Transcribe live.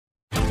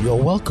You're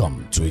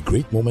welcome to a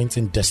great moment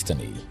in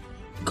destiny.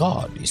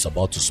 God is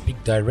about to speak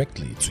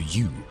directly to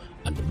you,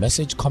 and the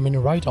message coming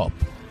right up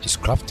is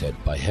crafted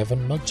by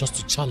heaven not just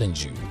to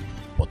challenge you,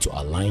 but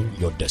to align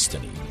your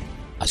destiny.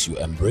 As you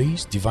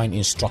embrace divine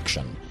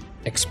instruction,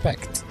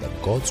 expect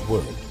that God's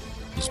word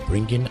is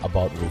bringing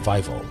about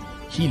revival,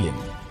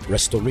 healing,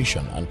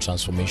 restoration, and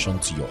transformation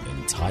to your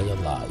entire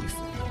life.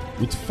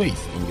 With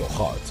faith in your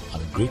heart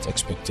and great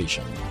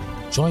expectation,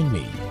 join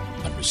me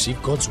and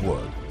receive God's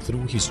word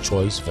through his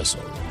choice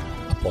vessel,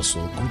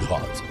 Apostle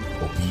Goodheart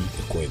Obi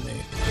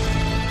Ekweme.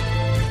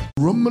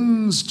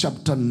 Romans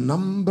chapter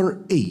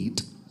number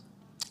 8.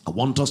 I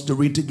want us to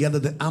read together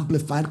the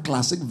Amplified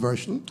Classic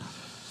Version.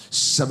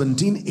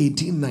 17,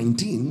 18,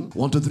 19.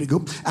 1, 2, 3,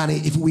 go. And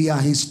if we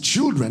are his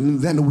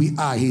children, then we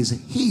are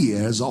his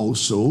heirs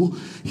also,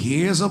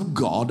 heirs of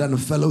God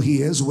and fellow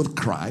heirs with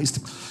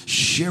Christ,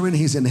 sharing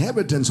his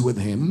inheritance with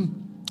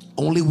him.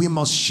 Only we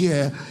must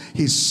share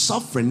his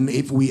suffering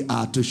if we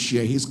are to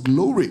share his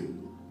glory.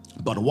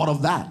 But what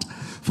of that?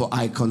 For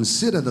I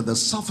consider that the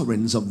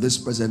sufferings of this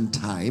present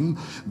time,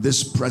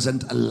 this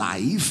present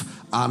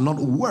life, are not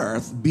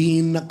worth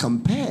being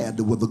compared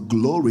with the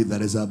glory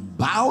that is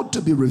about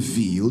to be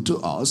revealed to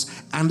us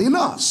and in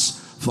us,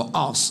 for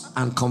us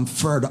and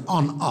conferred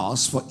on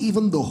us. For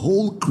even the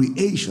whole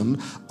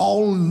creation,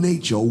 all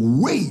nature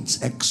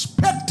waits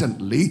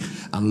expectantly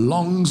and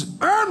longs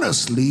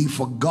earnestly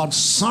for God's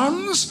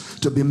sons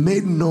to be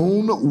made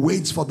known,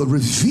 waits for the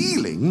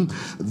revealing,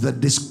 the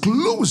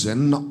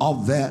disclosing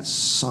of their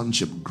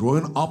sonship.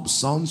 Growing up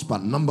sons,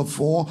 part number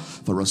 4,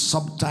 for a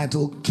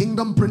subtitle,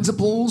 Kingdom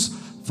Principles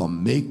for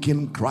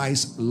Making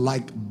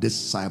Christ-like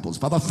Disciples.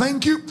 Father,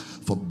 thank you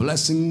for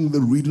blessing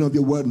the reading of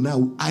your word.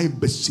 Now I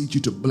beseech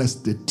you to bless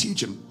the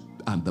teaching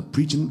and the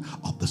preaching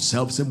of the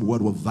self-same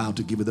word. We're vowed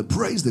to give you the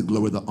praise, the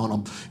glory, the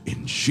honor.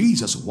 In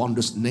Jesus'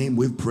 wondrous name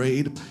we've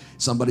prayed.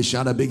 Somebody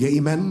shout a big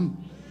amen.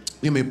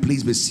 You may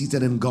please be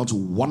seated in God's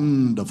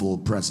wonderful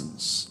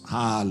presence.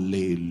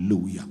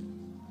 Hallelujah.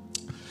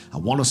 I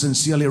want to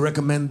sincerely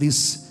recommend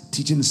this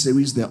teaching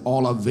series. They're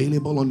all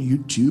available on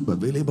YouTube,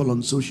 available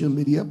on social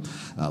media,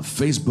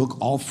 Facebook,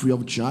 all free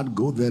of charge.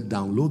 Go there,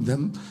 download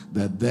them.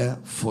 They're there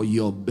for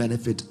your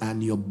benefit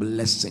and your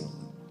blessing.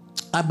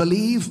 I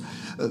believe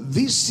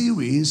this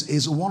series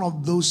is one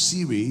of those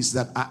series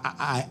that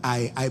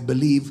I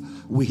believe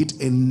we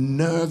hit a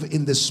nerve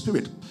in the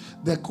spirit.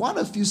 There are quite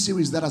a few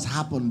series that has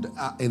happened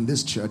in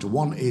this church.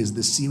 One is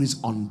the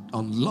series on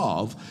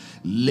love,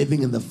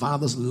 living in the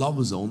Father's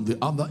love zone. The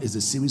other is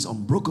the series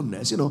on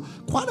brokenness. You know,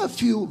 quite a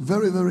few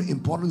very, very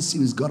important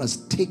series God has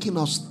taken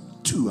us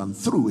to and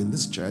through in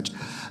this church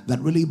that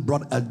really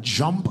brought a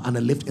jump and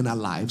a lift in our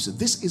lives.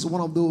 This is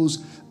one of those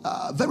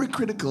very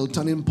critical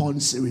turning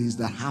point series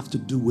that have to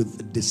do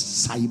with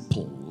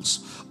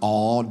disciples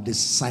or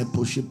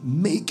discipleship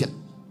making.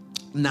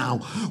 Now,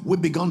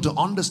 we've begun to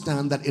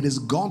understand that it is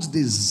God's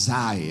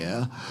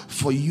desire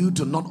for you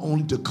to not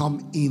only to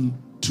come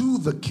into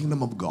the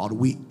kingdom of God.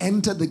 We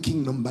enter the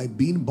kingdom by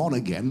being born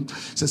again.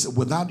 It says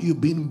without you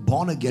being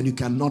born again, you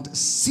cannot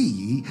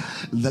see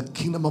the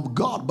kingdom of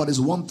God. But it's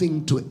one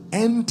thing to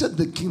enter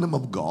the kingdom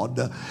of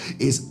God,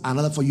 is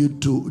another for you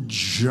to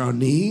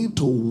journey,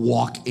 to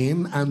walk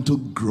in, and to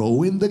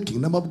grow in the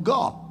kingdom of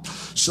God.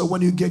 So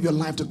when you gave your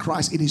life to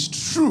Christ, it is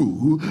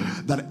true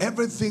that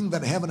everything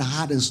that heaven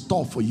had in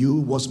store for you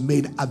was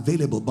made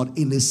available, but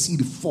in a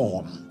seed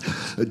form.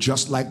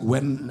 Just like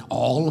when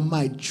all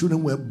my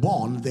children were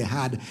born, they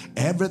had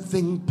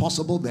everything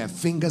possible, their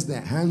fingers,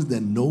 their hands,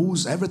 their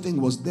nose, everything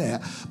was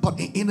there. But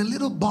in a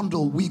little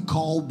bundle we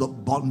call the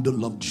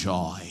bundle of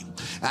joy.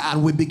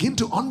 And we begin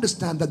to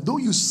understand that though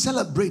you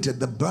celebrated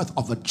the birth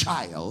of a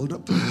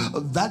child,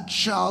 that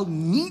child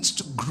needs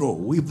to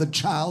grow. If the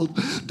child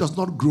does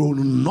not grow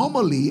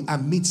normally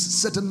and meets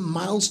certain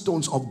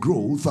milestones of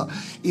growth,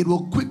 it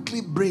will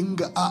quickly bring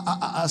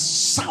a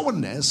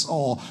sourness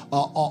or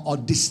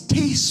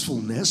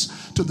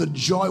distastefulness to the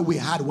joy we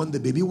had when the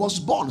baby was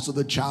born. So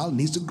the child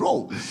needs to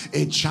grow.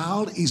 A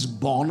child is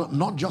born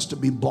not just to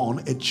be born,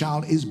 a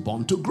child is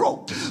born to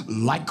grow.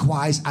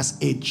 Likewise, as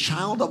a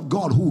child of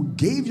God who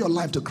gave your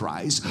life to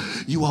Christ,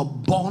 you are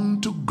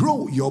born to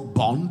grow, you're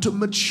born to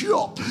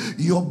mature,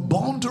 you're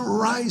born to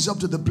rise up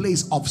to the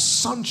place of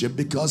sonship,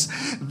 because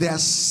there are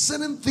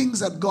certain things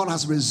that God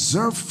has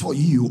reserved for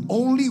you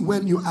only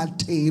when you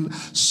attain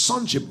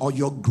sonship or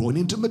you're growing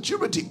into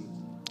maturity.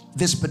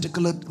 This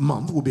particular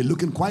month we'll be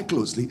looking quite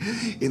closely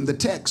in the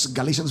text,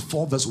 Galatians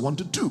 4 verse 1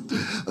 to 2,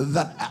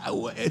 that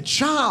a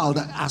child,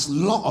 as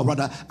long, or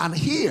rather, and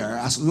here,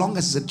 as long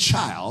as a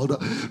child,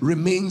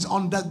 remains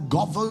under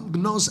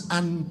governors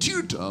and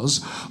tutors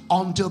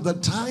until the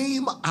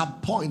time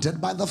appointed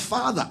by the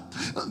Father.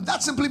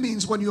 That simply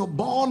means when you're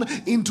born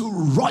into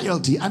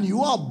royalty, and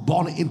you are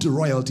born into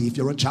royalty if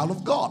you're a child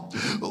of God,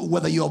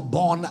 whether you're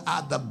born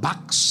at the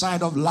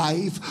backside of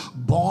life,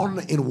 born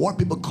in what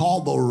people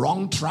call the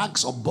wrong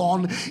tracks, or born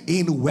born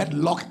in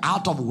wedlock,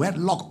 out of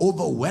wedlock,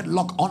 over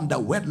wedlock, under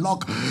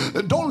wedlock.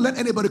 Don't let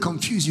anybody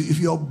confuse you. If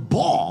you're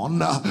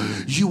born,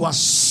 you are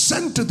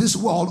sent to this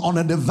world on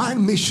a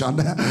divine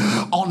mission,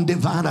 on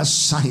divine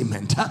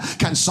assignment.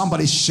 Can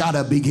somebody shout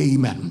a big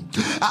amen?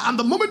 And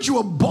the moment you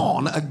are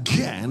born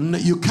again,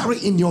 you carry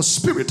in your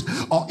spirit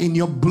or in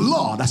your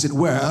blood, as it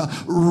were,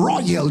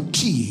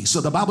 royalty.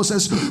 So the Bible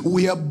says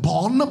we are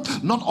born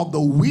not of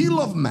the will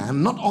of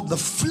man, not of the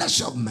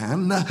flesh of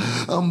man,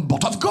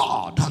 but of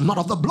God. Not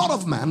of the blood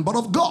of man, but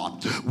of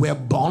God. We are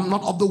born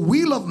not of the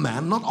will of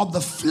man, not of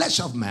the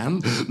flesh of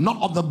man,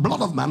 not of the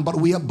blood of man, but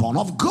we are born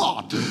of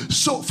God.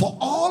 So for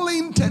all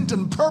intent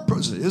and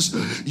purposes,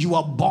 you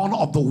are born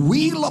of the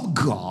will of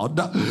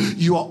God.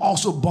 You are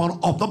also born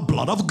of the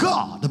blood of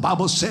God. The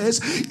Bible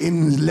says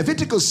in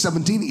Leviticus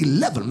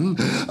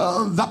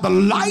 17:11 that the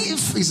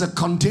life is a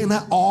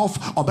container of,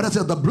 or better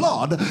said, the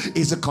blood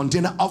is a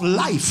container of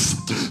life.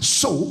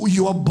 So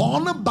you are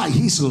born by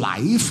his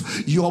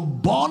life, you are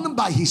born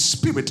by his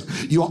spirit,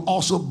 you are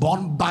also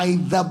born by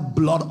the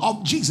blood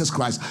of Jesus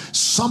Christ.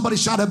 Somebody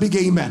shout a big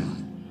amen.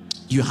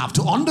 You have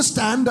to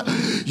understand,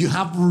 you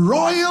have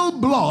royal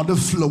blood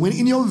flowing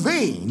in your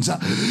veins.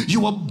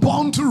 You are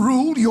born to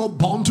rule, you are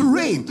born to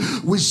reign.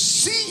 We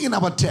see in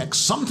our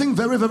text something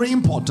very, very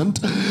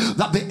important,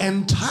 that the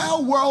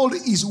entire world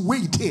is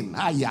waiting.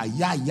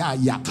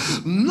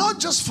 Not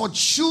just for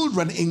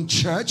children in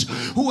church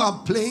who are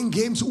playing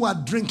games, who are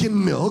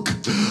drinking milk,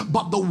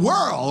 but the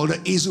world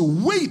is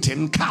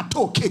waiting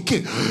for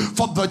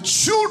the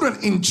children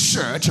in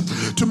church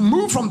to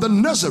move from the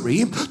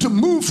nursery, to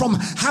move from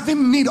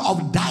having need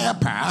of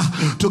diaper,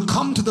 to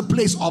come to the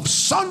place of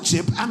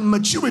sonship and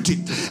maturity.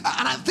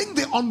 And I think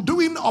the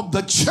undoing of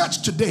the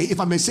church today, if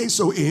I may say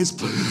so, is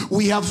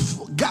we have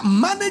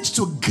managed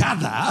to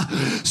gather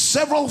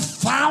several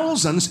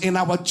thousands in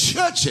our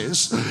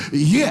churches,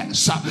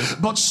 yes,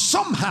 but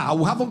somehow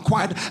we haven't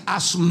quite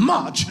as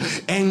much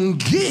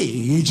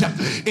engaged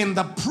in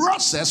the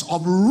process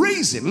of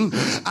raising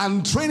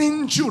and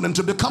training children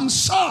to become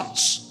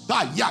sons.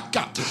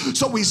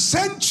 So we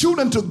send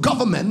children to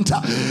government,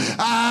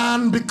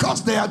 and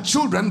because they are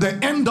children, they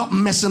end up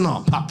messing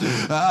up.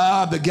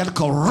 They get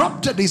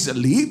corrupted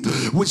easily.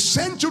 We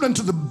send children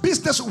to the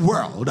business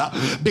world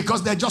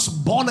because they're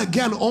just born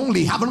again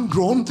only, haven't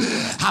grown,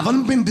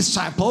 haven't been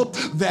discipled,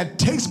 their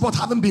taste buds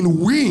haven't been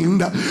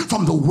weaned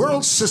from the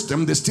world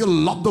system. They still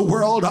love the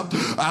world.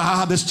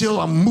 They still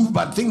are moved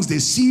by things they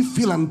see,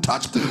 feel, and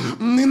touch.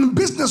 In the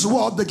business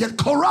world, they get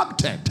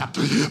corrupted.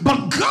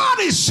 But God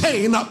is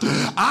saying,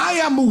 I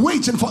am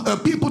waiting for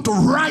people to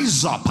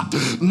rise up,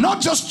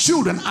 not just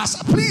children. As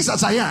pleased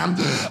as I am,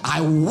 I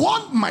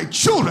want my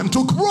children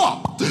to grow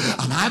up.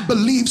 And I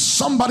believe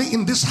somebody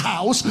in this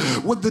house,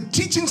 with the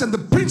teachings and the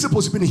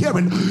principles you've been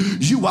hearing,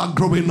 you are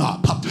growing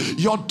up.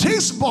 Your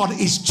taste bud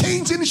is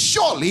changing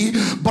surely,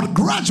 but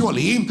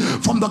gradually,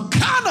 from the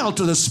carnal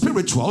to the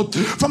spiritual,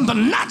 from the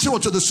natural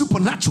to the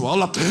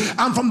supernatural,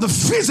 and from the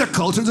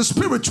physical to the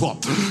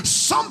spiritual.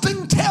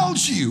 Something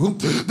tells you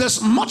there's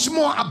much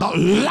more about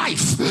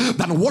life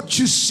than what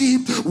you see,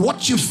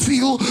 what you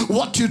feel,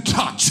 what you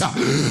touch.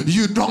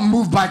 You don't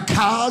move by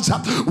cars.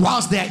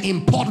 Whilst they're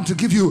important to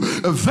give you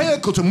a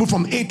vehicle to move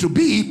from A to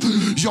B,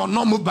 you're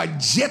not moved by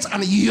jets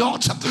and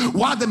yachts.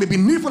 While they may be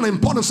needful and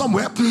important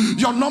somewhere,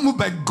 you're not moved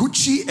by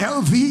Gucci,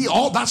 LV,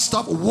 all that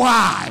stuff.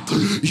 Why?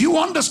 You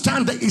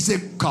understand there is a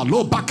glory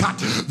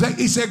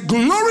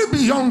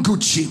beyond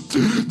Gucci.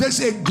 There's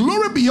a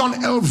glory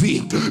beyond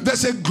LV.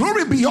 There's a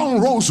glory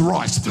beyond Rolls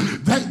Royce.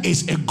 There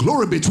is a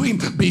glory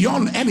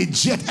beyond any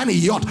jet, any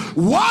yacht.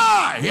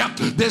 Why?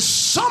 There's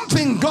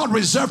something God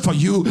reserved for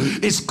you.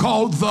 It's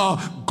called the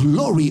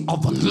glory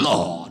of the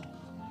Lord.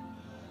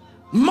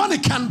 Money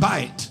can't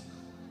buy it.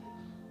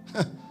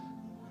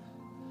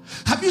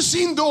 Have you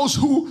seen those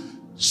who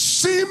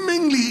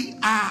seemingly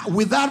are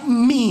without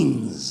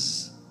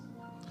means,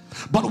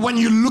 but when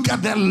you look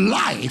at their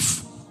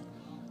life,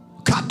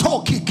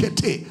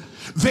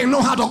 they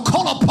know how to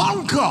call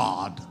upon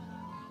God.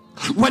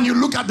 When you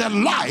look at their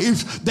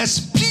life,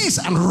 there's peace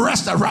and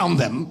rest around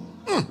them.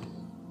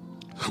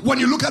 When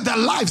you look at their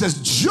lives,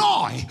 there's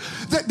joy.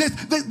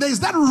 There's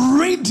that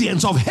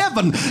radiance of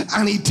heaven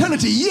and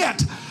eternity.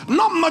 Yet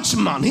not much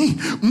money,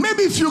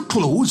 maybe a few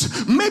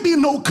clothes, maybe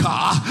no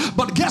car,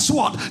 but guess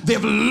what?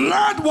 They've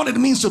learned what it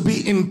means to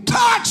be in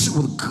touch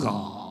with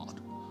God.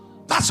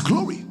 That's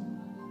glory.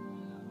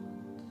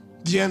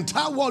 The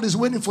entire world is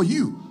waiting for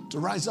you to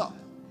rise up.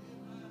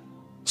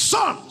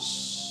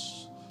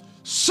 Sons.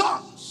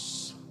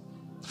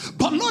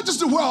 But not just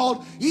the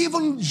world,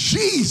 even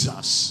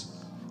Jesus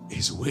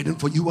is waiting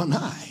for you and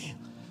I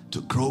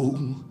to grow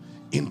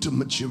into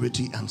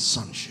maturity and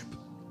sonship.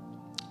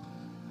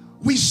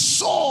 We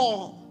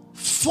saw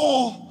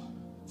 4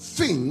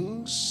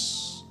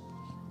 things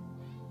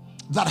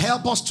that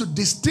help us to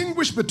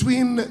distinguish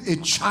between a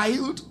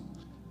child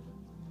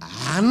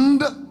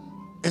and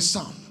a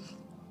son.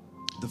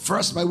 The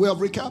first, by way of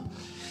recap,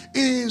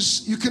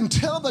 is you can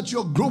tell that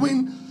you're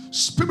growing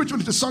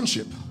spiritually to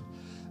sonship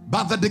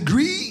by the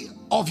degree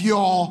of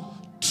your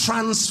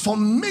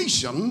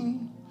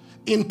transformation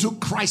into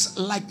Christ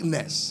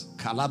likeness.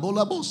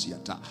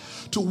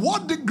 To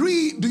what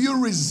degree do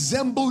you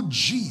resemble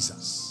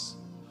Jesus?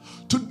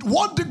 To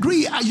what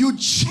degree are you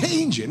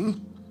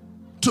changing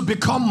to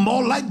become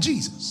more like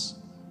Jesus?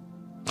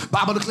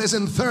 Bible declares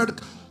in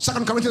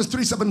 2 Corinthians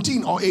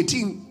 3:17 or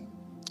 18,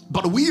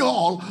 but we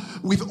all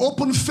with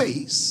open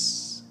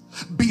face,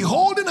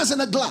 beholding as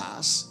in a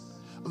glass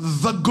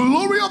the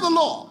glory of the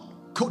Lord.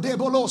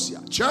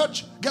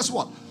 Church, guess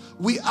what?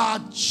 We are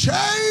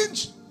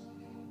changed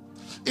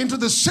into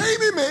the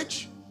same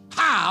image.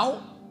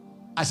 How?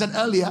 I said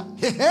earlier,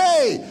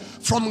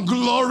 from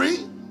glory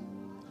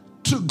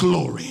to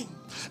glory.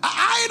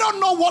 I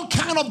don't know what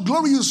kind of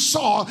glory you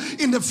saw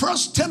in the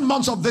first 10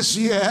 months of this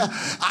year.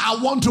 I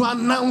want to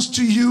announce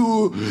to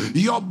you,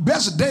 your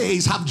best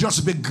days have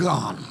just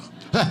begun.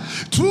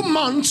 2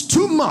 months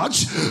too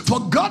much for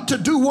God to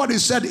do what He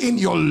said in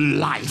your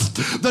life.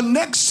 The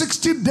next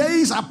 60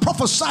 days I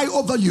prophesy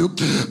over you.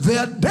 There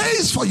are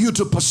days for you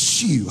to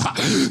pursue.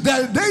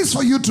 There are days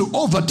for you to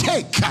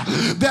overtake.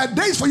 There are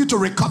days for you to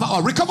recover.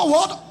 Or recover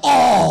what?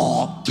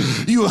 All.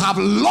 You have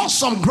lost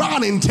some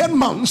ground in 10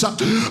 months,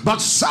 but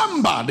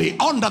somebody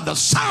under the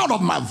sound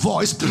of my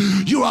voice,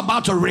 you're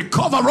about to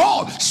recover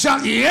all.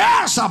 Shout,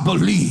 yes, I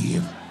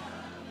believe.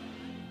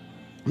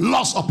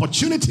 Lost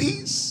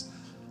opportunities,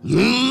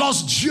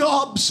 lost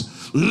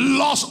jobs,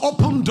 lost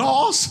open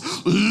doors,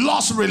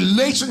 lost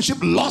relationship,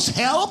 lost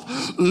health,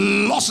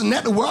 lost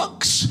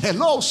networks.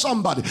 Hello,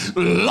 somebody.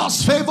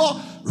 Lost favor,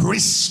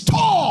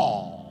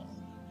 restore.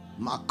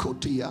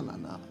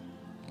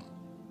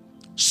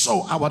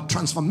 So our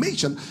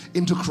transformation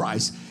into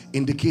Christ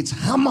indicates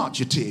how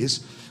much it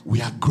is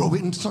we are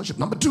growing in sonship.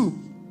 Number 2,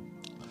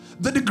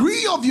 the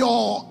degree of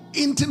your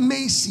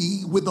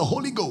intimacy with the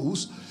Holy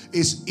Ghost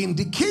is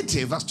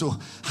indicative as to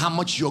how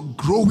much you're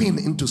growing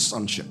into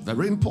sonship.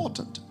 Very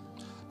important.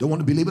 Don't want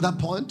to belabor that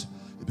point.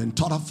 You've been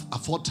taught of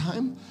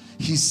aforetime.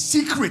 His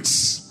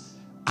secrets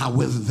are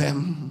with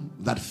them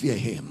that fear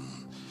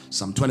Him.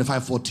 Psalm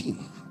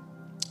 25:14.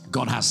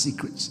 God has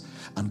secrets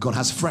and God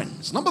has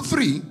friends. Number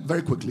 3,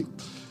 very quickly,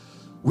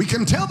 we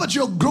can tell that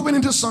you're growing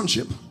into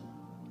sonship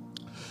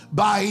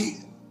by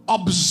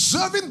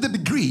observing the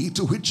degree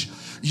to which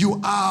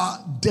you are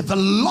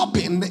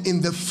developing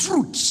in the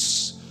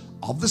fruits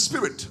of the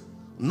Spirit.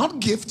 Not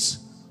gifts,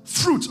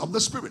 fruits of the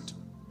Spirit.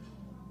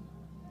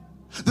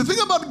 The thing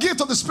about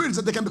gifts of the Spirit is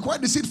that they can be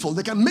quite deceitful.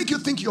 They can make you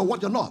think you're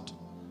what you're not.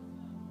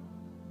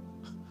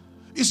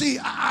 You see,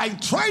 I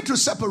try to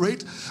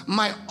separate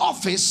my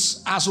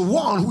office as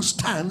one who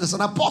stands as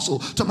an apostle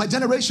to my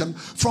generation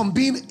from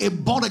being a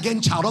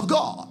born-again child of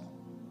God.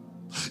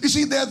 You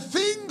see, there are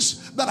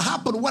things that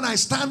happen when I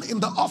stand in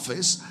the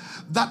office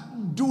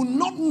that do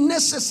not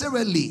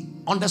necessarily,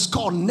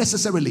 underscore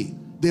necessarily,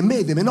 they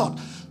may not,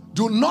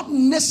 do not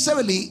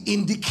necessarily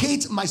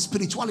indicate my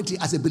spirituality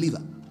as a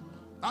believer.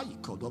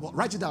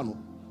 Write it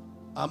down.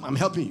 I'm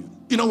helping you.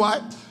 You know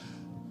why?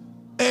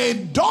 A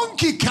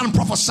donkey can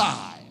prophesy.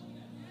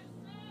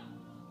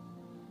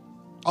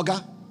 Okay?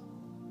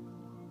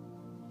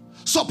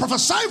 So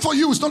prophesying for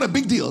you is not a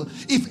big deal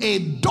if a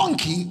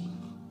donkey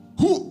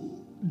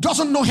who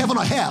doesn't know heaven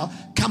or hell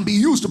can be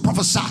used to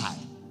prophesy.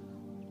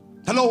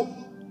 Hello?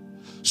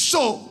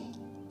 So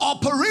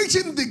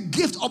operating the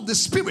gift of the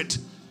Spirit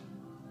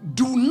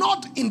do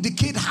not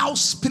indicate how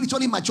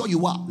spiritually mature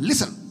you are.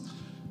 Listen,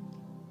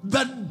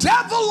 the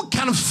devil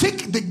can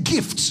fake the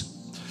gift.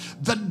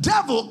 The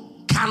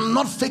devil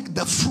cannot fake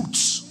the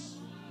fruits.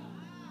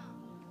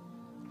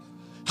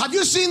 Have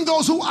you seen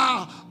those who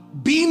are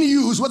being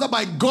used, whether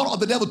by God or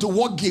the devil, to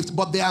work gifts,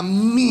 but they are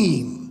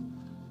mean,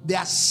 they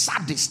are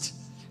sadist,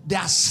 they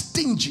are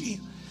stingy,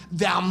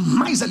 they are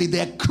miserly,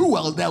 they are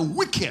cruel, they are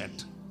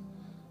wicked.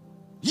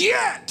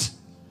 Yet,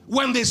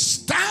 when they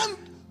stand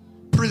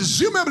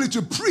presumably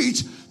to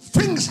preach,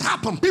 things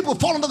happen. People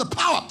fall under the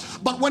power.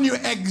 But when you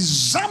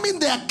examine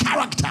their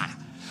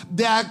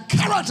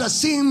character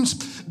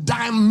seems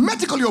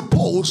diametrically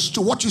opposed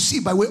to what you see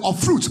by way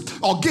of fruit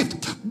or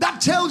gift. That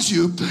tells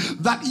you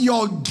that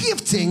your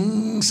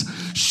giftings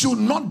should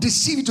not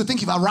deceive you to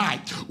think you are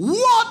right.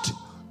 What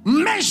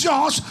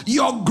measures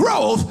your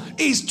growth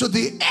is to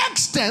the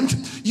extent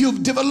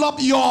you've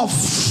developed your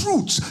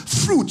fruits.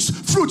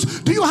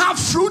 Do you have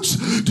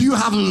fruits? Do you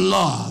have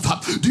love?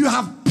 Do you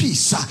have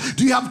peace?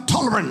 Do you have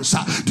tolerance?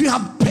 Do you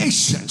have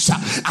patience?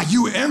 Are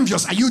you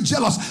envious? Are you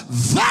jealous?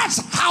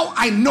 That's how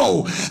I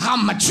know how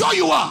mature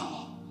you are.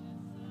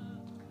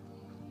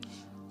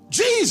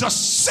 Jesus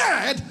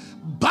said,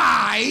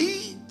 by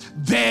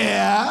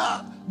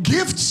their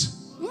gifts?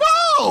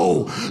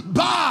 No.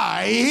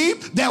 By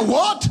their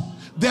what?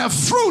 Their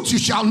fruits you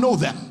shall know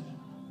them.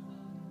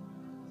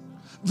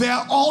 There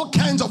are all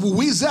kinds of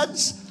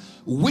wizards,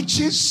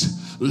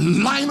 witches,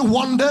 lying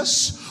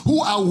wonders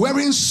who are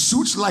wearing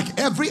suits like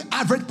every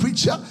average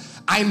preacher.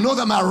 I know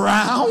them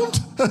around.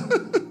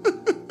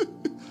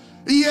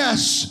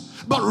 Yes.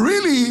 But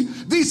really,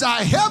 these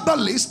are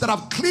herbalists that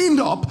have cleaned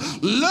up,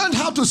 learned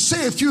how to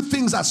say a few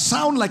things that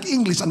sound like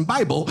English and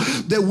Bible.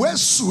 They wear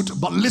suit,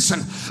 but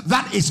listen,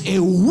 that is a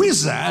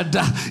wizard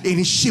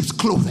in sheep's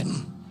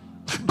clothing.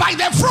 By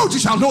their fruits you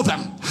shall know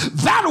them.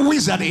 That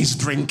wizard is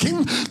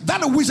drinking.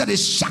 That wizard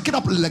is shacking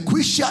up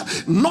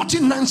Laquisha, Naughty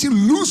Nancy,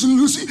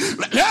 Lucy.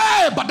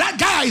 Hey, but that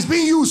guy is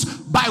being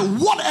used by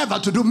whatever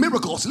to do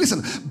miracles.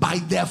 Listen, by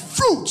their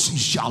fruits you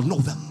shall know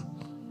them.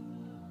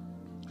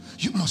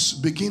 You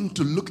must begin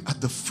to look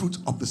at the fruit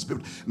of the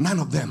Spirit, 9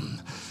 of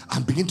them,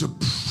 and begin to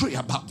pray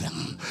about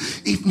them.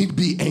 If need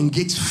be,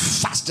 engage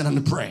fasting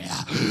and prayer.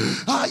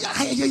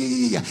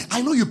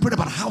 I know you prayed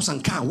about house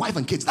and car, wife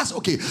and kids. That's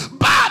okay.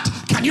 But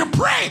can you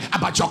pray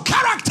about your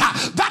character?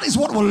 That is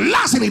what will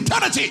last in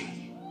eternity.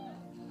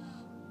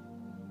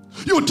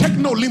 You take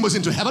no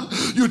limousine to heaven.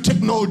 You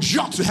take no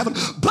job to heaven.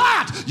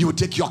 But you will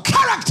take your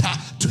character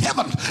to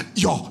heaven.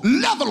 Your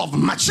level of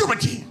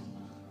maturity.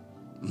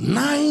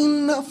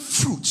 9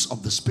 fruits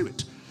of the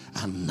Spirit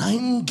and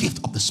 9 gifts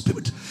of the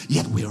Spirit,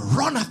 yet we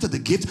run after the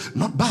gift.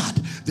 Not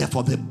bad,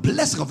 therefore the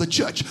blessing of the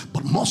church,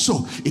 but more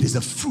so it is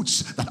the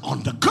fruits that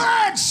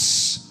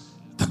undergirds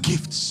the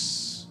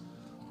gifts.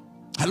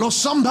 Hello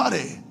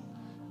somebody.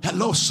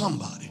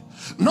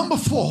 Number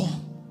 4,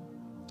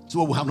 so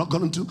what we have not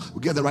gone into,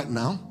 we'll get there right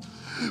now.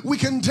 We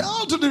can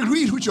tell to the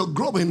degree which you're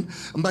growing,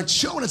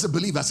 maturing as a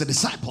believer, as a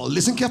disciple.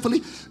 Listen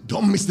carefully.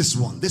 Don't miss this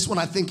one. This one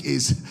I think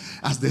is,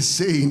 as they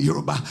say in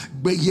Yoruba,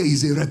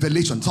 is a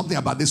revelation. Something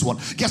about this one.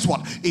 Guess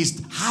what?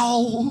 Is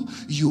how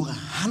you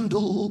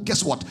handle,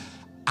 guess what?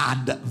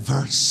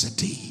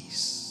 Adversities.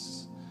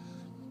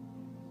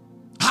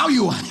 How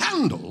you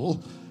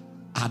handle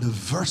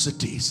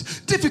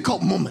adversities.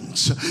 Difficult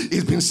moments.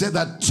 It's been said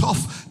that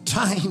tough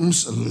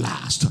times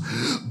last,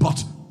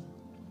 but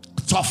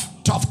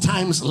tough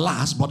times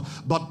last,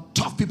 but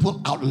tough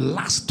people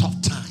outlast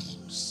tough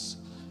times.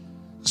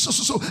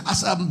 So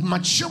as a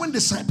maturing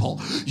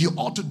disciple, you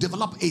ought to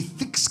develop a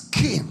thick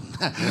skin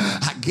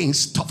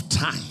against tough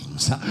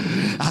times.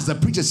 As the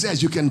preacher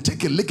says, you can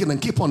take a licking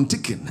and keep on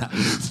ticking.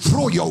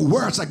 Throw your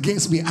words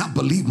against me, I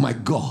believe my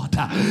God.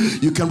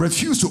 You can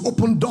refuse to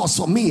open doors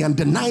for me and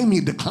deny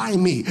me,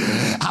 decline me,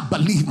 I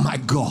believe my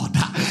God.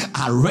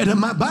 I read in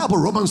my Bible,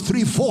 Romans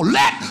 3:4,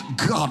 let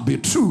God be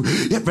true,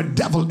 every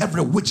devil,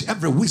 every witch,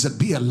 every wizard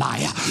be a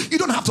liar. You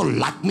don't have to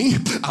like me.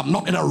 I'm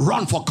not in a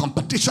run for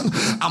competition.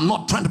 I'm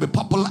not trying to be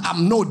popular.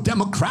 I'm no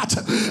Democrat.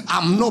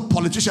 I'm no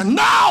politician.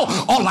 No,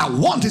 all I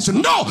want is to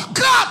know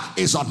God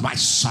is on my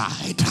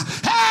side.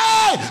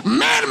 Hey,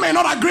 men may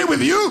not agree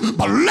with you,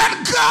 but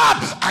let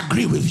God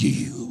agree with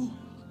you.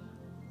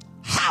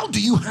 How do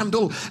you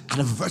handle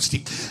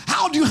adversity?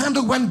 How do you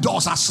handle when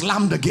doors are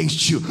slammed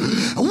against you?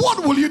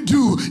 What will you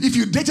do if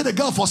you dated a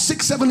girl for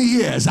 6-7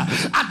 years?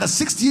 At the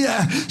 6th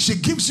year, she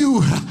gives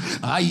you the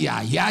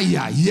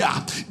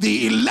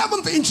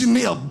 11th inch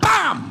nail,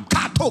 bam,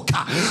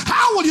 katoka.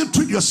 How will you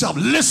treat yourself?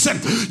 Listen,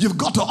 you've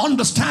got to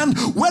understand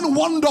when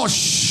one door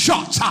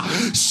shuts,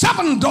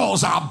 7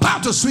 doors are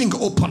about to swing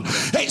open.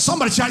 Hey,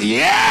 somebody shout,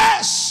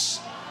 yes!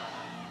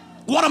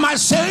 What am I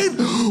saying?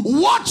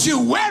 What you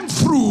went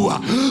through,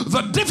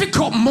 the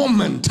difficult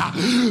moment,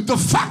 the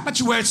fact that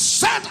you were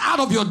sent out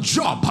of your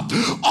job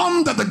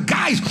under the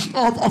guise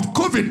of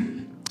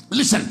COVID.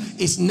 Listen,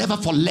 it's never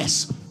for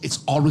less, it's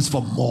always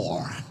for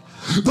more.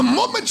 The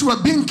moment you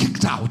were being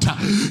kicked out,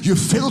 you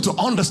failed to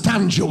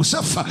understand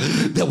Joseph.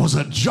 There was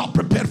a job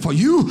prepared for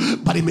you,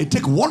 but it may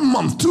take 1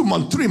 month, 2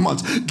 months, 3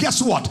 months.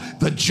 Guess what?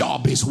 The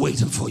job is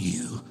waiting for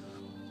you.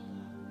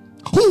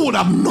 Who would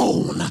have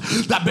known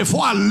that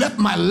before I left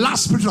my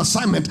last spiritual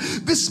assignment,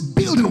 this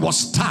building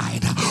was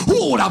tied?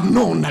 Who would have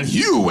known that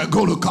you were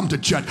going to come to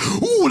church?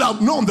 Who would have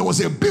known there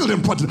was a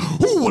building project?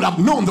 Who would have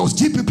known there was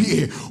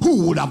GPPA?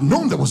 Who would have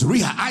known there was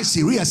Ria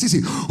IC, Ria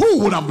CC? Who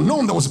would have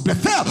known there was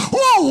Bethel?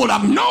 Who would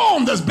have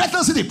known there's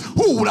Bethel City?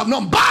 Who would have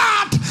known?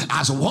 But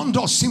as one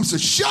door seems to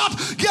shut,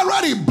 get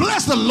ready,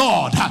 bless the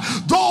Lord.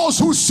 Those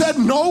who said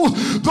no,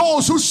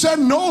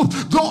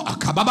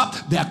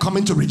 they are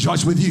coming to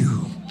rejoice with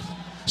you.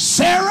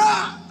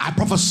 Sarah, I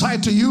prophesy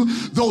to you,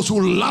 those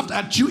who laughed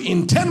at you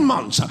in 10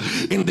 months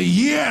in the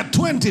year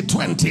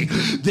 2020,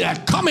 they are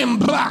coming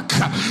back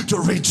to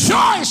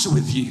rejoice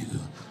with you.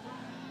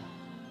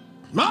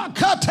 I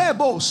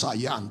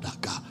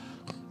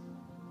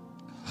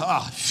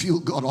feel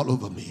God all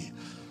over me.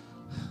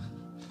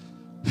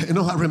 You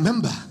know, I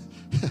remember,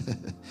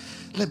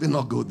 let me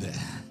not go there.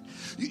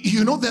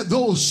 You know that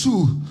those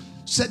who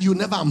said you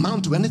never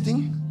amount to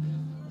anything,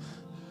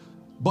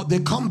 but they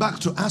come back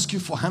to ask you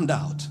for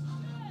handout.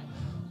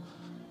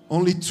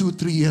 Only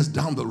 2-3 years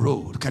down the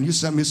road, can you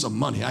send me some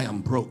money? I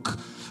am broke.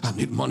 I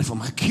need money for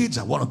my kids.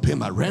 I want to pay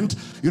my rent.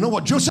 You know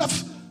what,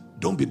 Joseph?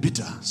 Don't be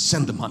bitter.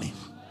 Send the money.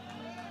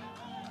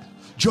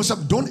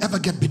 Joseph, don't ever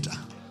get bitter.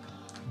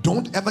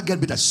 Don't ever get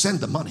bitter. Send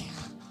the money.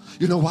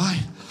 You know why?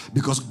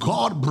 Because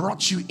God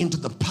brought you into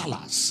the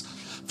palace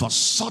for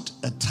such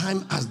a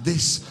time as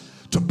this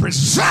to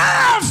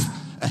preserve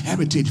a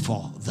heritage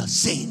for the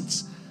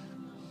saints.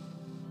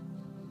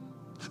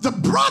 The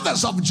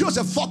brothers of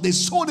Joseph thought they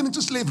sold him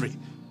into slavery,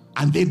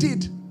 and they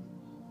did.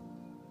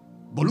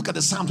 But look at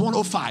the Psalm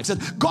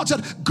 105. God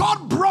said,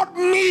 God brought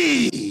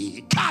me.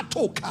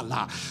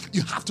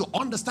 You have to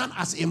understand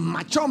as a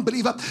mature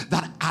believer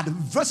that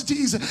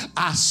adversities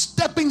are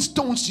stepping stepping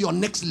stones to your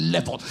next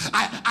level.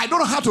 I don't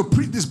know how to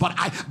preach this, but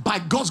by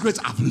God's grace,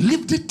 I've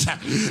lived it,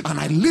 and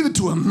I live it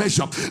to a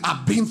measure.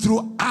 I've been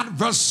through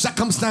adverse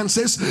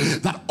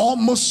circumstances that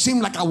almost seem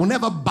like I will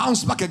never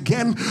bounce back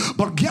again.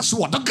 But guess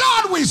what? The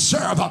God we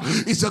serve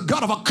is a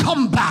God of a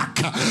comeback.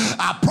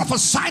 I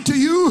prophesy to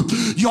you,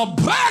 your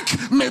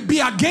back may be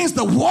against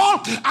the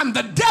wall, and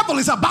the devil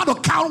is about to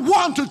count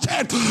 1 to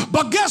 10.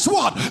 But guess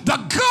what? The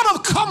God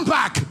of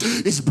comeback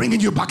is bringing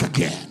you back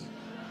again.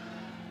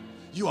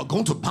 You are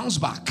going to bounce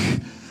back.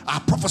 I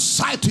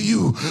prophesy to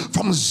you,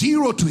 from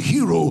 0 to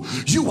hero,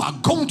 you are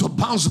going to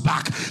bounce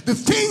back. The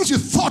things you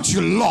thought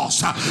you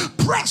lost,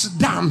 pressed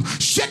down,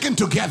 shaken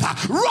together,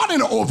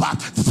 running over,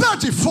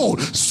 30-fold,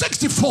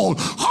 60-fold,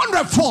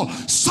 100-fold,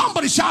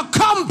 somebody shall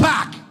come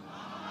back.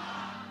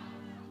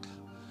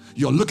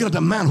 You're looking at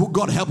a man who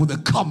God helped with a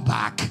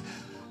comeback.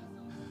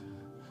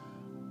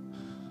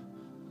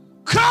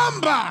 Come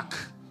back.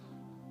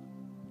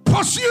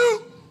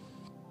 Pursue.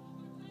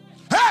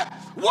 Hey,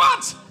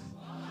 what?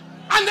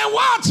 And then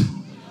what?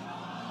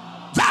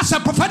 That's a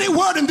prophetic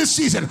word in this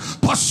season.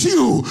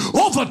 Pursue,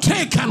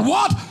 overtake, and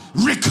what?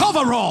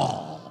 Recover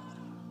all.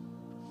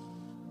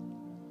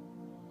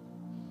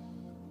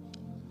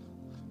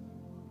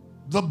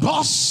 The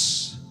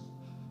boss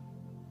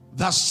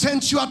that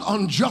sent you out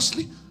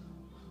unjustly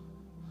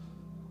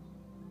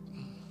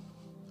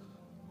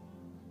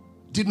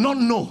did not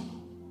know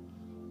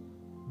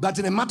that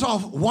in a matter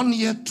of 1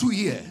 year, 2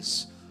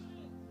 years,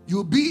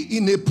 you'll be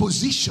in a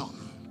position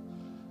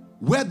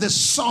where the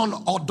son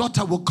or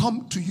daughter will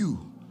come to you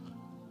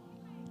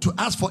to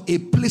ask for a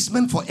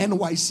placement for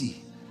NYC.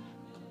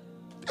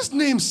 This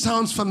name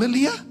sounds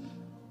familiar.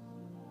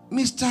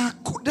 Mr.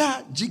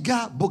 Kuda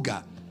Jiga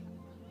Boga.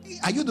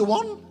 Are you the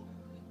one?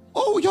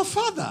 Oh, your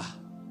father.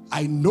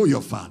 I know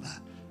your father.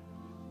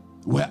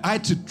 Were I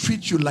to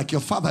treat you like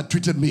your father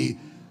treated me,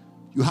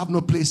 you have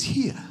no place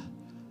here.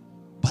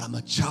 But I'm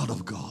a child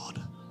of God.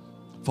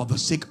 For the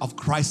sake of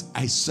Christ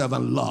I serve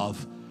and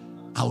love,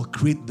 I will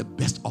create the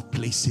best of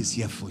places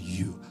here for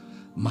you.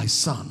 My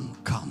son,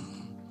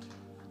 come.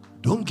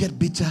 Don't get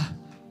bitter,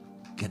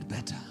 get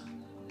better.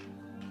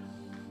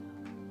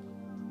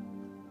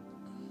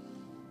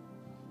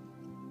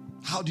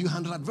 How do you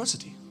handle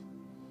adversity?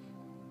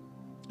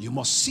 You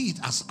must see it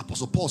as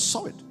Apostle Paul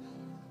saw it.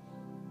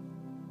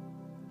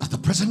 At the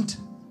present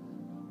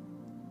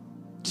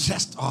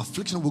test or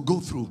affliction will go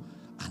through,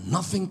 and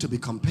nothing to be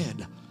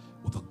compared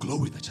with the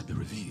glory that shall be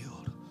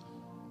revealed.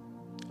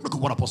 Look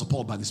at what Apostle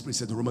Paul by the Spirit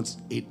said in Romans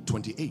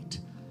 8:28.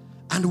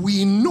 And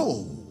we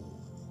know,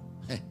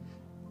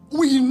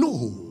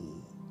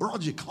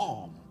 Roger,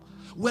 calm.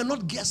 We're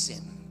not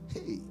guessing.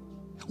 Hey,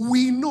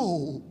 we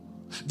know.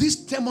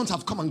 These 10 months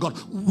have come and gone.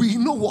 We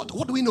know what?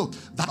 What do we know?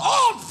 That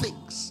all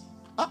things.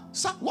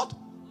 Sir, what?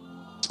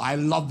 I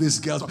love these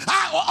girls.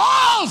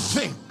 All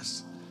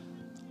things.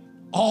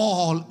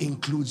 All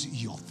includes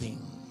your thing.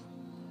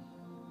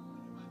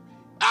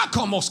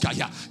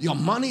 Your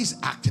money is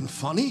acting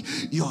funny.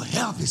 Your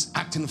health is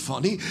acting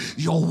funny.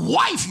 Your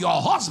wife,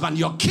 your husband,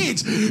 your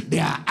kids, they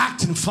are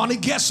acting funny.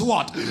 Guess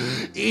what?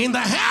 In the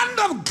hand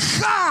of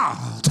God,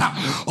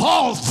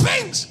 all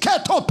things,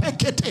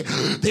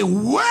 they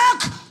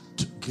work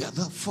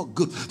together for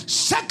good.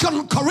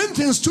 2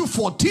 Corinthians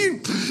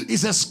 2:14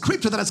 is a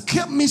scripture that has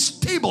kept me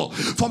stable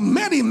for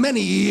many,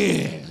 many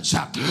years.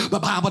 The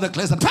Bible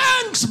declares that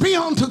thanks be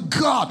unto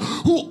God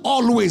who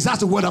always, that's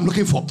the word I'm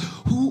looking for,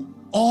 who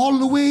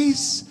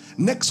always,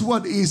 next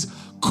word is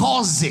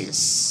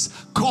causes.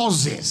 No.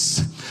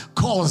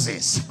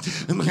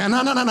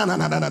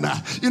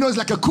 You know, it's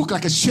like a cook,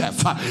 like a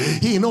chef.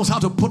 He knows how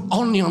to put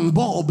onion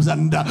bulbs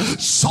and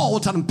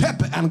salt and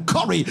pepper and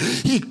curry.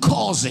 He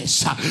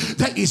causes.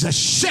 There is a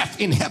chef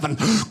in heaven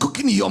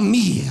cooking your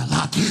meal.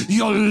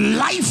 Your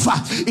life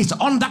is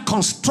under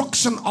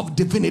construction of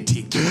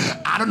divinity.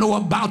 I don't know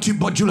about you,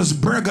 but Julius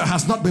Berger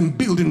has not been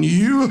building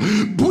you.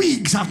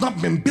 Bouygues has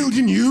not been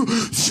building you.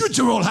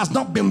 Futural has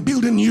not been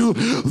building you.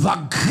 The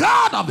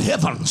God of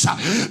heavens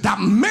that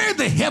made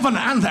the heaven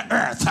and the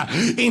earth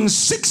in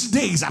 6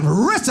 days and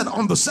rested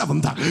on the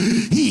 7th,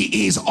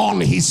 he is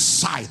on his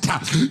site.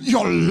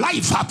 Your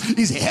life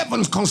is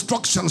heaven's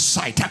construction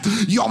site.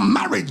 Your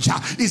marriage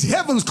is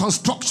heaven's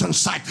construction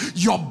site.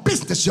 Your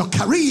business, your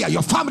career,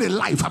 your family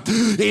life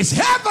is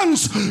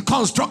heaven's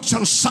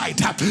construction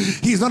site.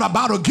 He's not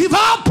about to give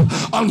up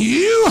on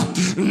you.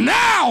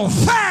 Now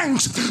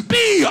thanks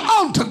be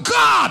unto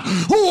God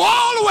who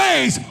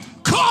always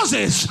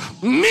causes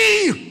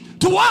me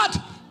to what?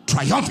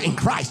 Triumph in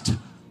Christ.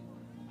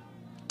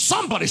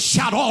 Somebody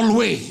shout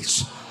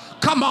always.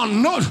 Come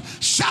on, no,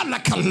 shout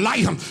like a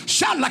lion,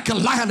 shout like a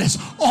lioness,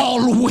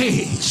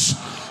 always.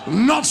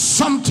 Not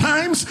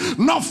sometimes,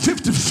 not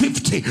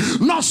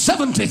 50-50, not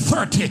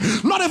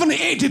 70-30, not even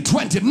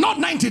 80-20, not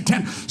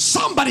 90-10.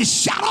 Somebody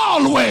shout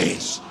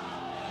always.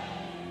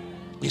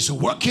 It's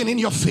working in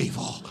your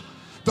favor.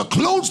 The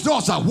closed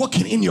doors are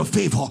working in your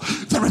favor.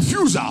 The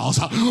refusals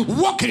are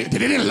working. They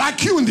didn't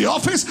like you in the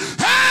office.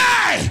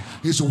 Hey,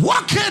 it's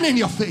working in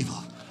your favor.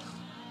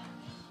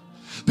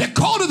 They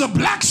call it the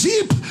black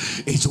sheep.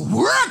 It's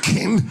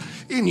working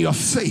in your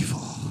favor.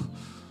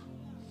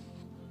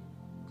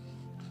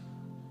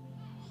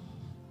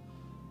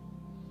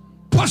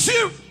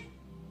 Pursue.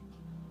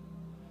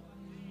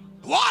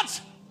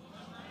 What?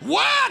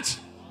 What?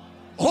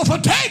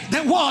 Overtake.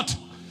 Then what?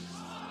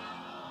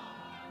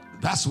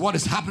 That's what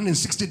is happening in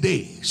 60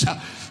 days.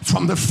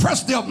 From the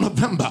first day of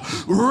November,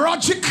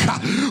 Rogic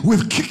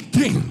will kick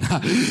in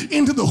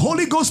into the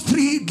Holy Ghost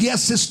 3-gear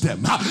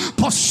system.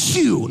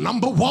 Pursue,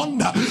 number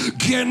 1.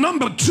 Gear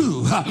number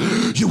 2,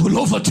 you will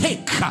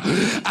overtake.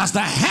 As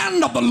the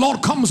hand of the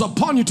Lord comes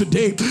upon you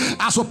today,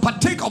 as we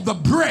partake of the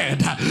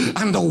bread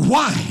and the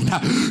wine,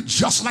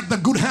 just like the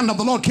good hand of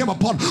the Lord came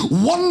upon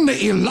one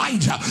day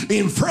Elijah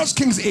in 1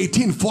 Kings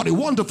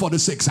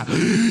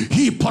 18:41-46.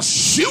 He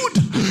pursued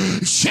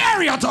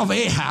chariot of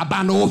Ahab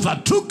and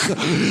overtook.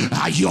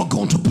 You're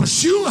going to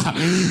pursue,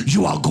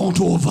 you are going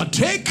to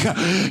overtake.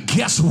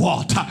 Guess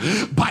what?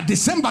 By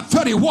December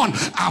 31,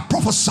 I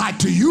prophesy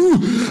to you,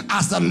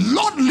 as the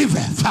Lord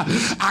liveth,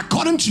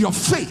 according to your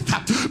faith,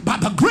 by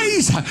the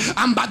grace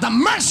and by the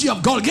mercy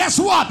of God, guess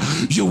what?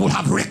 You will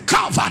have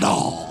recovered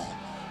all.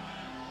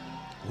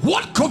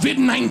 What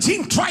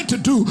COVID-19 tried to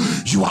do,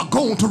 you are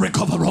going to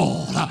recover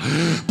all.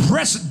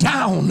 Pressed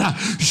down,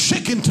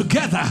 shaken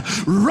together,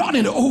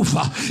 running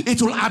over.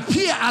 It will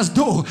appear as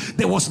though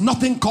there was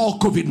nothing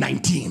called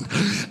COVID-19.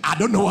 I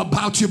don't know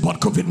about you, but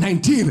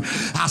COVID-19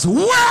 has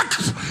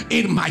worked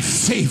in my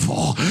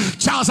favor.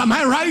 Charles, am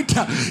I right?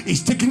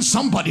 It's taking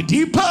somebody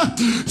deeper,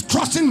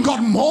 trusting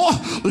God more,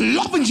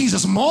 loving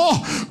Jesus more,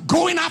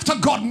 going after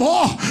God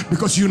more,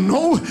 because you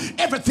know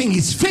everything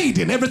is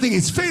fading, everything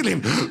is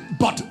failing,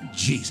 but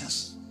Jesus.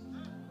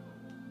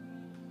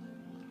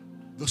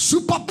 The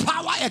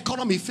superpower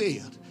economy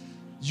failed.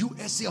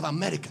 USA of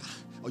America,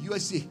 or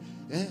USA.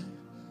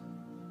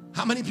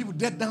 How many people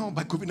dead now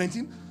by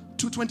COVID-19?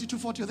 220,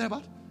 240 or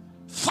thereabout?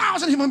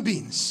 1,000 human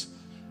beings.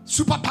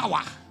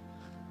 Superpower.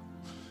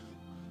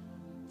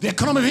 The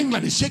economy of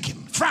England is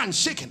shaking. France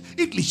shaking.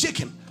 Italy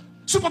shaking.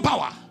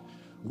 Superpower.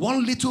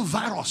 One little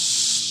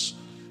virus.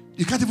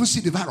 You can't even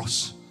see the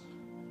virus,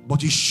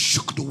 but it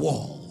shook the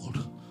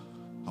world.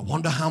 I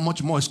wonder how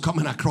much more is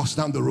coming across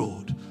down the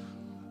road.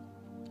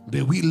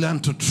 That we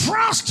learn to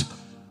trust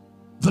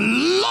the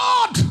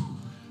Lord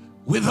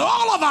with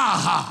all of our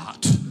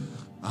heart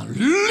and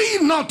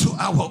lean not to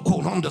our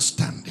own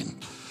understanding.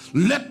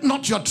 Let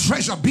not your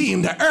treasure be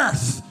in the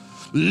earth.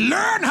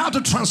 Learn how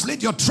to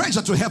translate your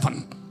treasure to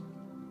heaven.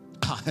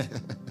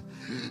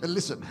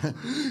 Listen,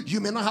 you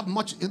may not have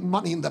much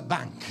money in the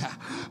bank.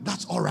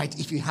 That's all right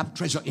if you have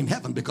treasure in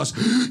heaven, because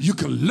you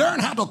can learn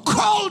how to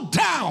call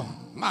down.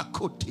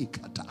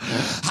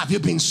 Have you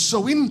been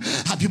sowing?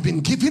 Have you been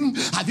giving?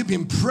 Have you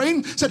been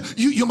praying? Said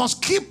you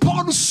must keep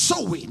on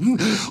sowing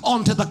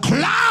until the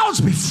clouds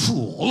be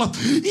full.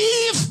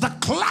 If the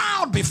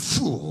cloud be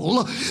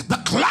full,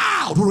 the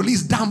cloud will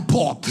release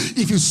downpour.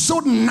 If you sow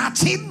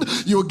nothing,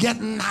 you'll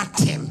get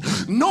nothing.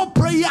 No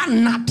prayer,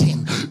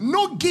 nothing.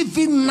 No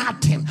giving,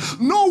 nothing.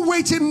 No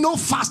waiting, no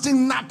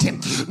fasting,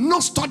 nothing. No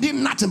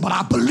studying, nothing. But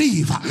I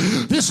believe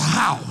this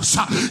house,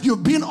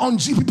 you've been on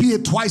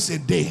GPPA twice a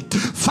day.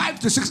 5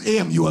 to 6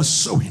 a.m. you are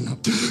sowing.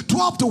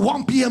 12 to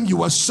 1 p.m.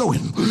 you are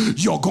sowing.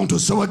 You're going to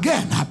sow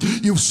again.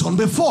 You've sown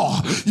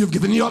before. You've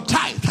given your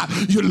tithe.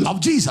 You love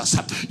Jesus.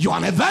 You're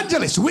an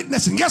evangelist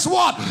witnessing. Guess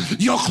what?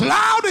 Your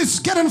cloud is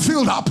getting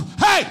filled up.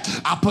 Hey,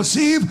 I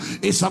perceive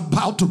it's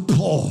about to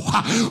pour.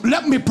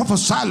 Let me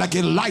prophesy like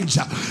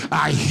Elijah.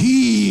 I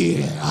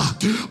hear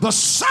the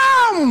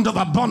sound of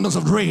abundance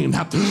of rain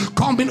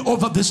coming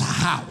over this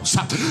house.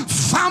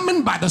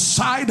 Famine by the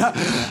side,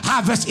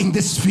 harvest in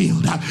this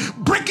field.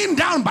 Breaking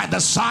down by the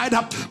side,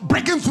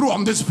 breaking through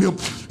on this field.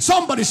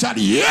 Somebody said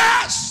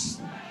yes.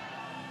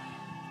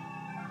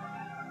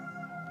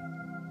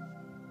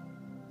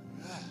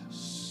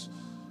 Yes.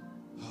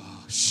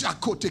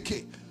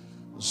 Shakoteke.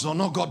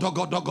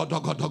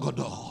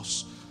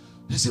 Zonogodogodogodogodogodos.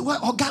 They say, well,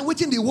 oh God,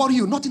 waiting they worry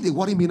you. Nothing they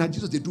worry me. Now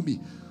Jesus, they do me.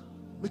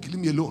 Make leave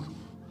me alone.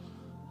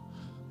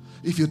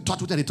 If you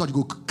thought what they thought, you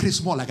go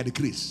crease more like a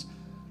decrease.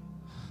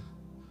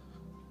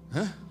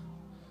 Huh?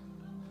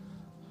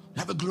 You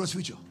have a glorious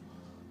future.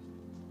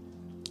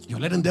 You're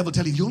letting the devil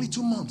tell you only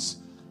 2 months.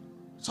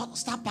 So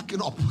start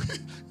packing up.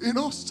 You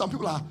know, some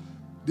people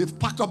they've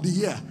packed up the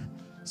year.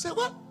 Say,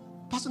 well,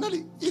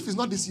 personally, if it's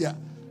not this year,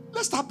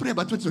 let's start praying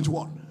about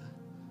 2021.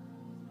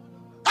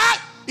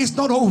 It's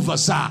not over,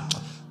 sir.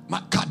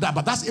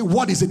 But that's a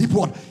word, is a deep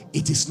word.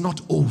 It is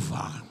not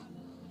over.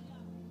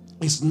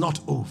 It's not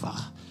over.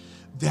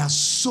 There are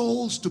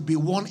souls to be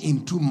won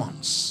in 2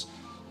 months.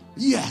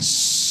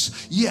 Yes,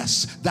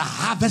 the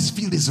harvest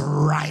field is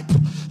ripe.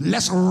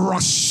 Let's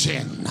rush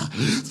in.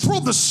 Throw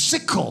the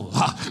sickle.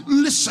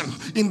 Listen,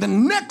 in the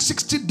next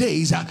 60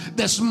 days,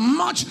 there's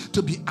much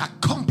to be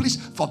accomplished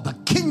for the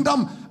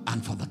kingdom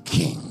and for the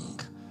king.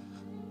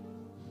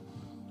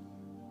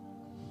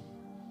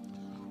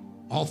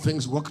 All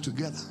things work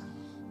together.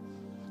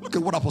 Look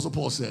at what Apostle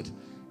Paul said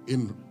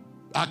in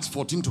Acts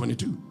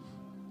 14:22.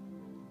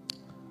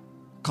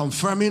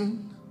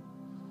 Confirming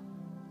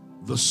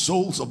the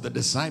souls of the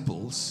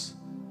disciples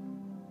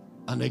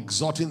and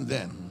exhorting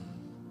them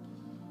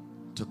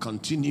to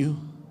continue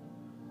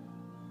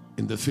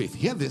in the faith.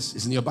 Hear this,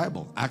 it's in your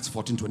Bible, Acts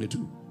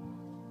 14:22.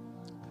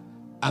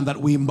 And that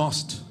we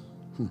must,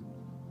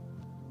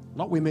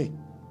 not we may,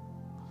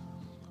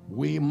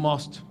 we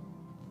must,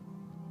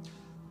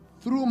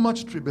 through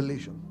much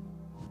tribulation,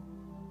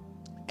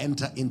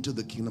 enter into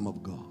the kingdom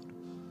of God.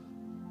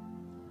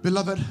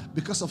 Beloved,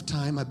 because of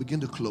time, I begin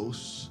to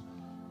close.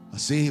 I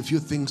say a few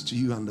things to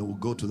you and then we'll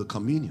go to the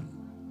communion.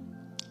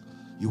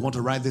 You want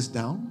to write this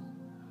down?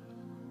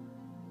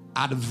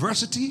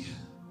 Adversity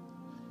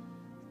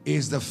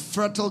is the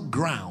fertile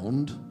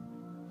ground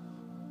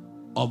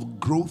of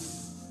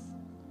growth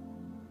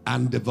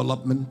and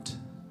development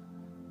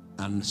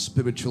and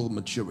spiritual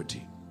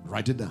maturity.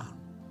 Write it down.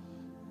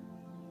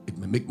 It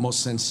may make more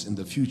sense in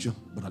the future,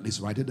 but at least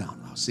write it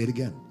down. I'll say it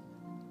again.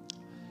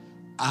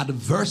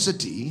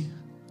 Adversity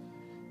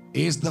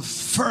is the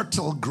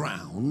fertile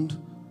ground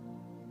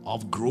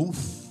of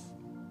growth,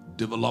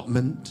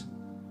 development,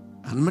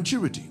 and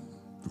maturity.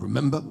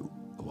 Remember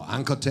our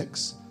anchor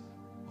text,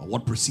 or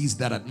what precedes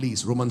that at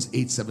least, Romans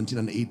 8:17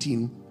 and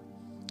 18.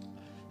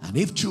 And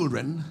if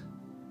children,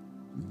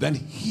 then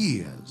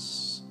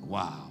hears.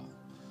 Wow.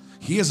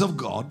 Hears of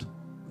God.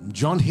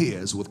 John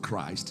hears with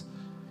Christ.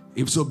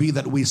 If so be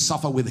that we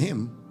suffer with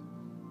him.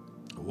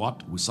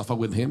 What? We suffer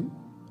with him?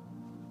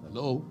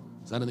 Hello?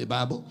 Is that in the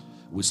Bible?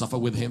 We suffer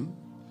with him,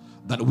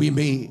 that we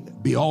may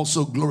be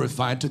also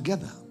glorified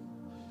together.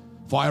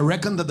 For I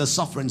reckon that the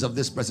sufferings of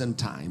this present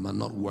time are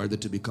not worthy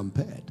to be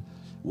compared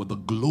with the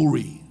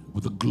glory,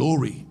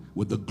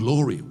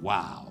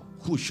 wow,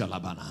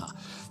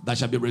 that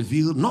shall be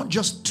revealed not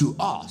just to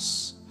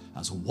us,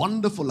 as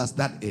wonderful as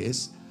that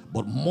is,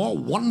 but more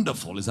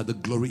wonderful is that the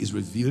glory is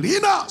revealed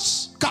in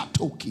us.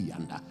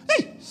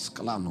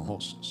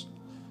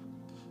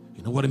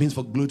 You know what it means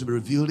for glory to be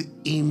revealed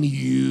in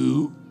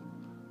you?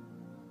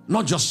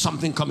 Not just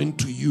something coming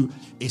to you,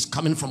 it's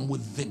coming from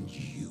within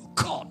you.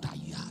 God,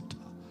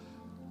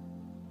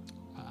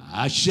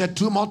 I share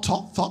two more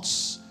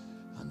thoughts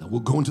and then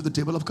we'll go into the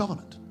table of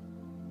covenant.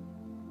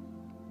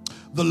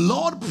 The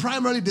Lord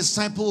primarily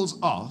disciples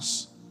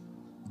us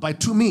by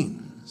two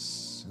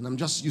means. And I'm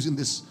just using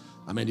this,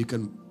 you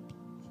can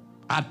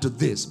add to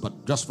this,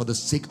 but just for the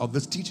sake of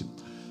this teaching.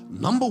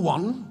 Number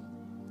one,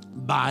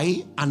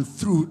 by and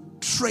through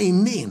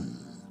training.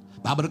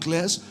 The Bible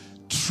declares,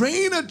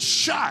 train a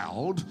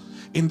child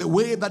in the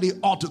way that he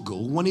ought to go.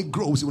 When he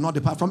grows, he will not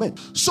depart from it.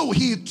 So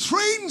he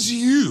trains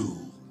you.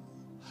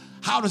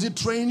 How does he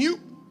train you?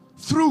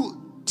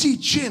 Through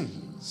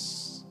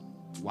teachings.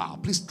 Wow,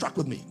 please track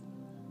with me.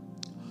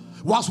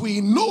 Whilst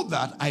we know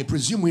that, I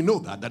presume we know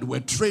that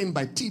we're trained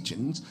by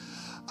teachings,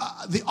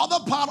 the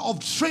other part of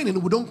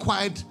training we don't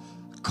quite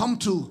come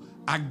to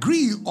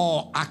agree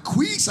or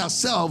acquiesce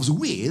ourselves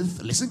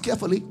with, listen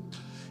carefully,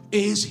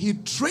 is he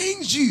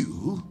trains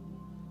you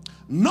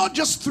not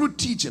just through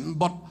teaching,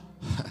 but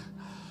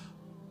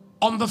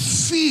on the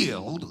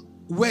field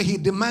where he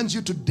demands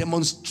you to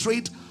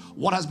demonstrate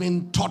what has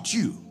been taught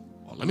you.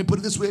 Or let me put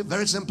it this way,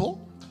 very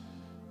simple.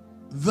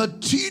 The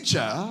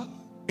teacher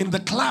in the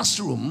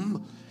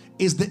classroom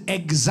is the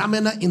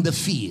examiner in the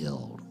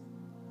field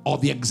or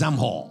the exam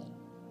hall.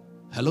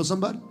 Hello,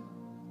 somebody?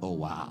 Oh,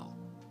 wow.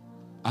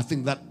 I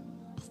think that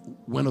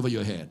went over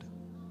your head.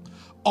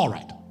 All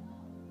right.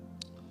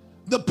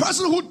 The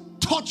person who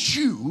taught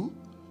you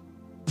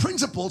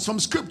principles from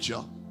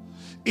scripture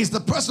is the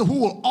person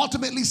who will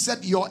ultimately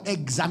set your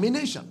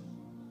examination.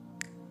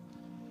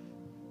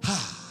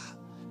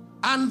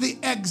 And the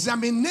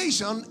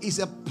examination is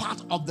a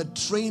part of the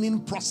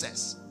training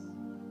process.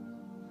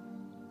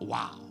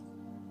 Wow.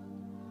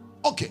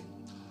 Okay.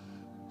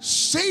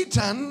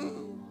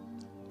 Satan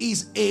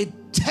is a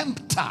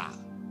tempter.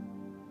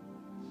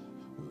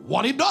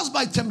 What he does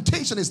by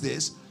temptation is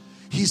this: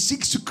 he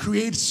seeks to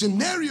create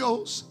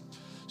scenarios,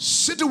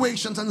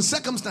 situations, and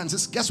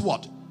circumstances. Guess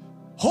what?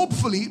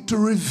 Hopefully to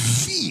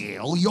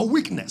reveal your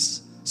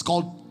weakness. It's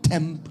called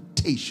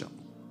temptation.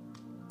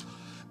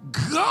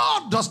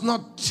 God does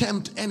not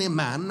tempt any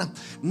man,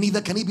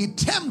 neither can he be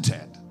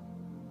tempted.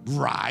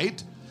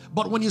 Right?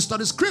 But when you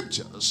study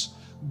scriptures,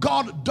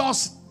 God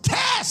does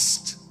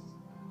test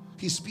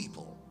his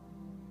people.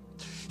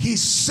 He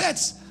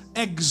sets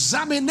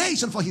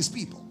examination for his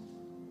people.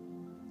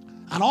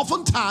 And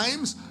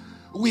oftentimes,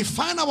 we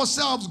find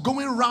ourselves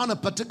going around a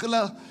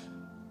particular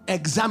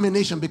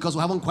examination because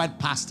we haven't quite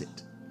passed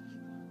it.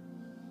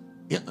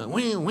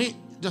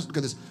 Just look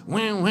at this.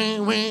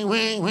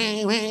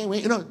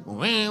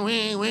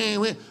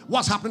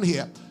 What's happening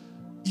here?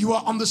 You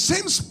are on the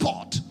same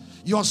spot.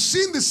 You're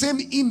seeing the same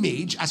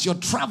image as you're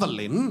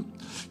traveling.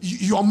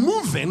 You're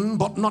moving,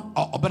 but not,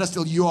 or better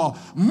still, you're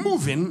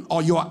moving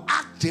or you're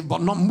active,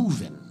 but not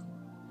moving.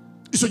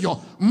 So you're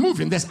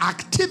moving, there's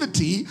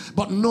activity,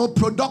 but no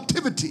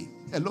productivity.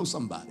 Hello,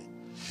 somebody.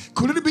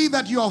 Could it be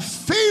that you're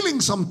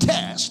failing some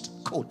test?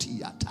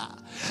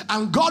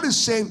 And God is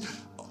saying,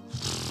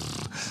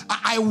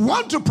 I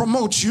want to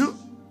promote you.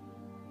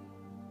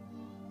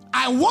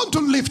 I want to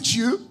lift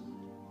you.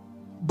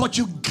 but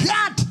you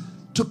got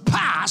to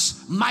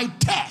pass my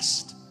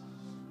test.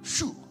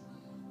 Sure.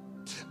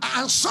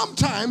 And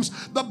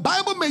sometimes the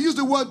Bible may use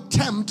the word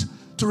tempt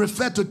to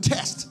refer to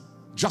test,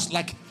 just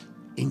like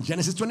in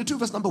Genesis 22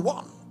 verse number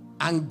 1.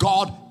 And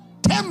God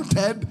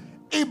tempted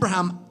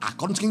Abraham,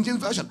 according to King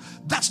James Version.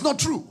 That's not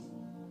true,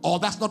 or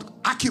that's not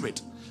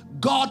accurate.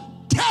 God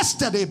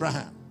tested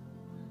Abraham,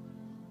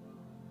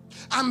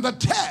 and the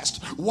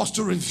test was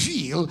to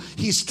reveal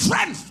his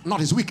strength, not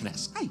his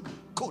weakness.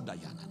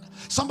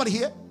 Somebody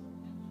here?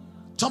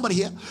 Somebody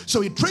here?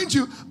 So he trains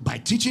you by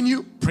teaching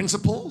you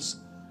principles,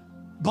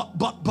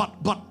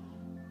 but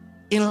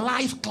in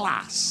life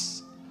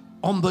class,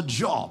 on the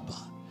job,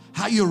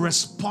 how you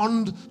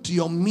respond to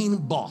your mean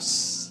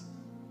boss.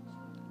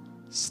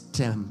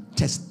 Test.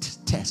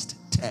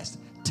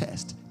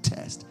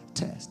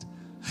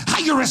 How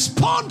you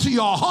respond to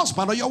your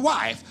husband or your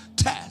wife.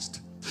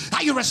 Test.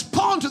 How you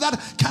respond to that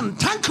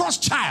cantankerous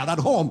child at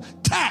home.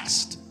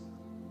 Test.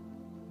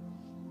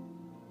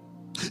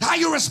 How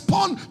you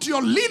respond to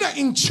your leader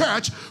in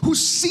church who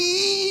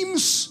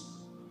seems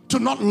to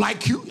not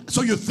like you,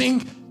 so you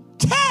think.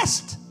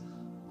 Test.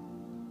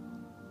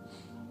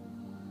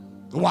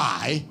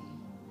 Why?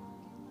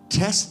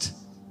 Test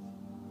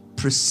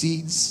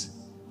precedes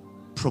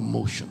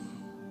promotion.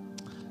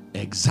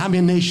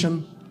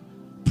 Examination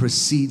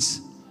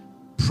precedes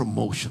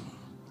promotion.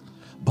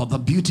 But the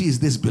beauty is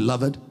this,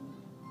 beloved.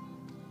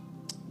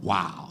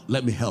 Wow,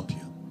 let me help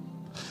you.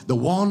 The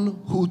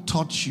one who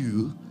taught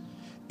you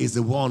is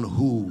the one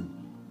who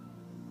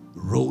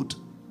wrote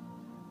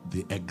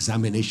the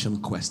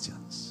examination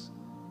questions.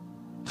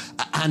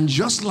 And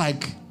just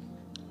like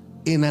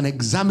in an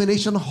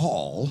examination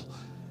hall,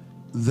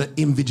 the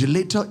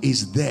invigilator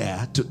is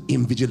there to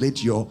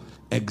invigilate your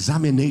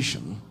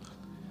examination,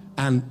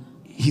 and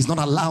he's not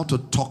allowed to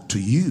talk to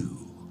you.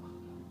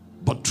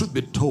 But truth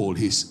be told,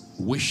 he's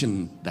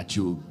wishing that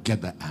you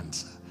get the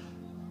answer.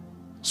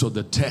 So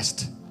the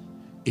test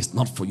is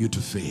not for you to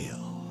fail.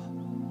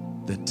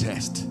 The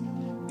test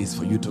is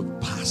for you to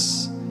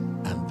pass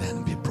and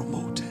then be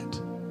promoted.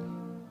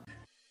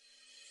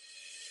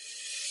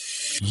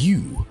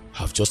 You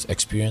have just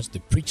experienced the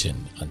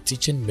preaching and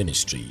teaching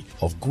ministry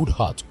of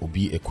Goodheart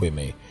Obi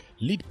Ekweme,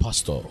 lead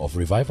pastor of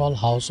Revival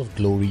House of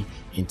Glory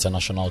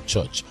International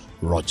Church,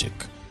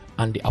 Rogic,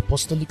 and the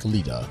apostolic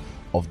leader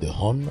of the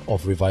Horn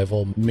of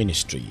Revival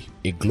Ministry,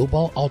 a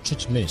global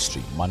outreach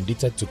ministry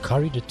mandated to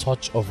carry the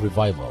torch of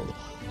revival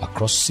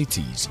across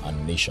cities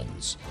and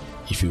nations.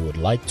 If you would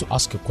like to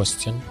ask a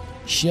question,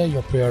 share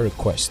your prayer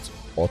request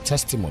or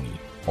testimony,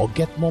 or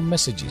get more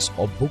messages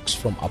or books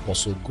from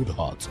Apostle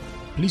Goodheart,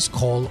 please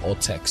call or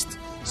text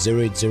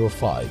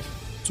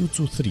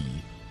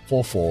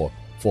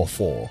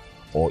 0805-223-4444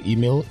 or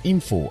email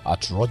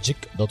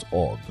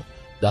info@rogic.org.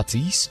 That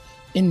is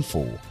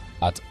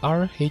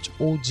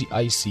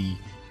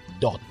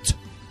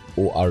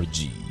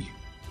info@rhogic.org.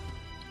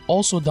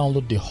 Also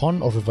download the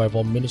Horn of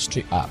Revival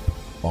Ministry app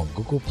on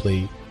Google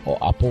Play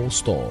or Apple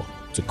Store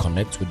to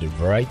connect with the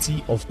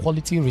variety of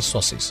quality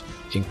resources,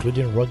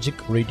 including Rogic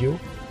Radio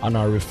and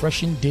our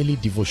refreshing daily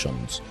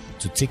devotions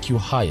to take you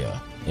higher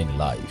in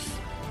life.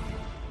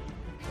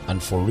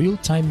 And for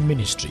real-time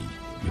ministry,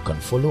 you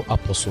can follow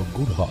Apostle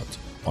Goodheart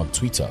on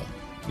Twitter.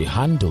 The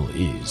handle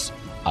is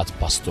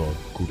 @Pastor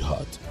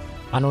Goodheart,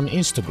 and on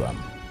Instagram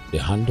the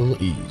handle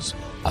is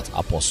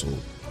 @Apostle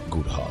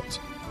Goodheart.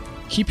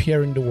 Keep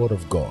hearing the word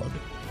of God.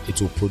 It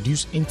will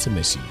produce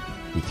intimacy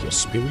with your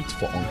spirit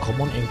for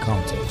uncommon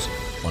encounters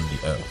on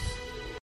the earth.